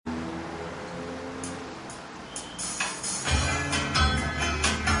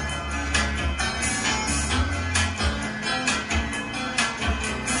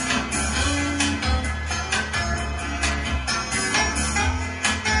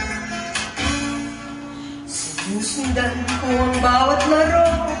Sinusundan ko ang bawat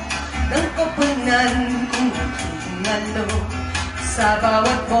laro ng koponan kong hinalo. Sa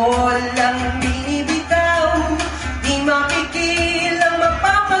bawat bolang binibitaw, di mapigil ang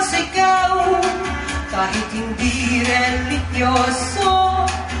mapapasigaw. Kahit hindi religyoso,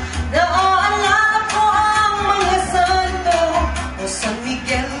 naaalala ko ang mga santo o San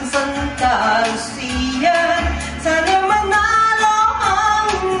Miguel, Santa Lucia. Sana manalo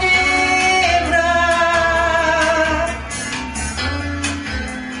ang Nebra.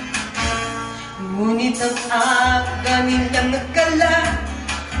 Ngunit ang aga nilang nagkala,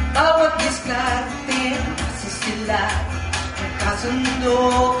 bawat diskarte kasi sila. Nagkasundo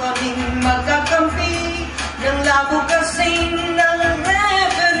kaming magkakampi ng labo kasing ng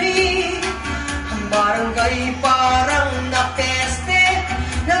referee. Ang barangay parang napeste,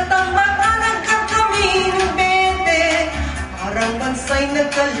 natambatan kami ng 20. Parang bansay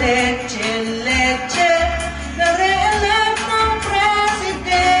nagka-leche-leche, na-re-elect ng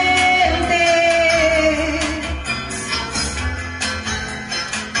presidente.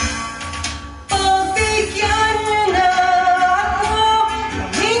 Pagbigyan niyo na ako,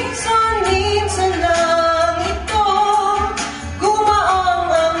 minsan-minsan lang ito, gumaang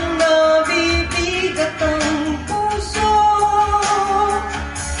ang nabibigat ang puso.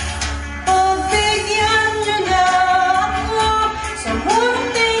 Pagbigyan niyo na ako sa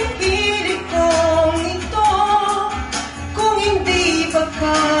munting pilit kong ito, kung hindi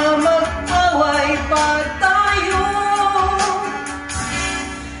baka mag-away pa tayo.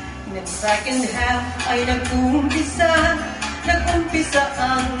 Second half ay nag-umpisa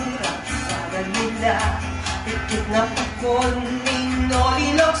ang raksagan nila. Pikit na pakon ni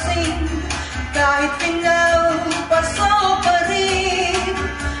Noli Locsin, kahit final paso pa rin.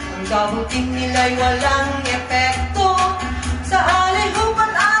 Ang double team nila'y walang epekto, sa alihop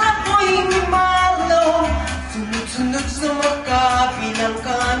at alak ko'y ni Marlo. Sunod-sunod sa magkabilang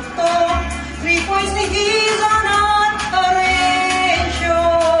kanto, 3 points ni Gizon at Parecio.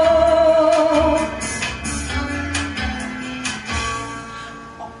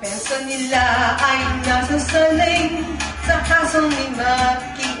 Opensa nila ay nasa saling, sa hasong ni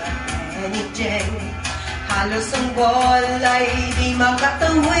Maki at Benny Jeng. Halos ang ball ay di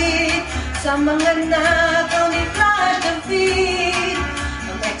makatawid sa mga nakaw ni Flash David.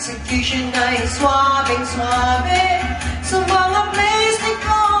 Ang execution ay swabing-swabe sa mga plays ni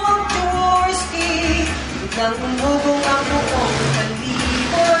Coach Jaworski. Biglang umugong ang buong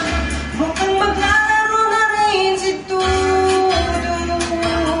kalibon, mukhang maglalaro na rin si Dudu.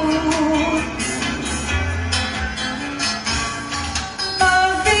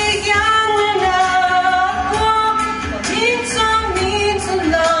 Pagbigyan niyo na ako, minsan-minsan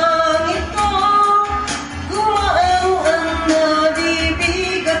lang ito, gumaang ang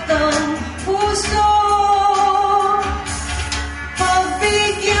nabibigat ang puso.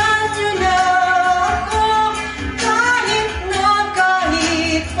 Pagbigyan niyo na ako, kahit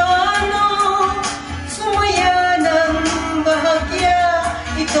paano, sumaya ng bahagya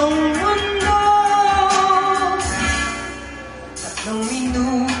itong mundo. 3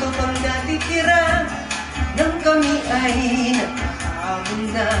 minuto pang natitira, nang kami ay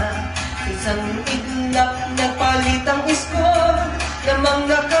nagkakaroon na. Isang iglap nagpalit ang score, lamang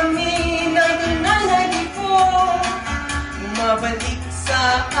na kami 99-94. Bumabalik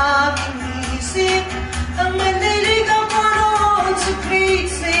sa aking isip ang manliligaw ko noon sa grade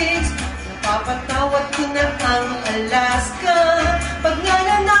 6. Napapatawad ko na ang Alaska pag nga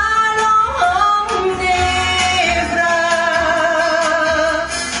nanalo ang Nebra.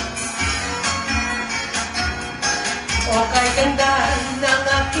 O kay ganda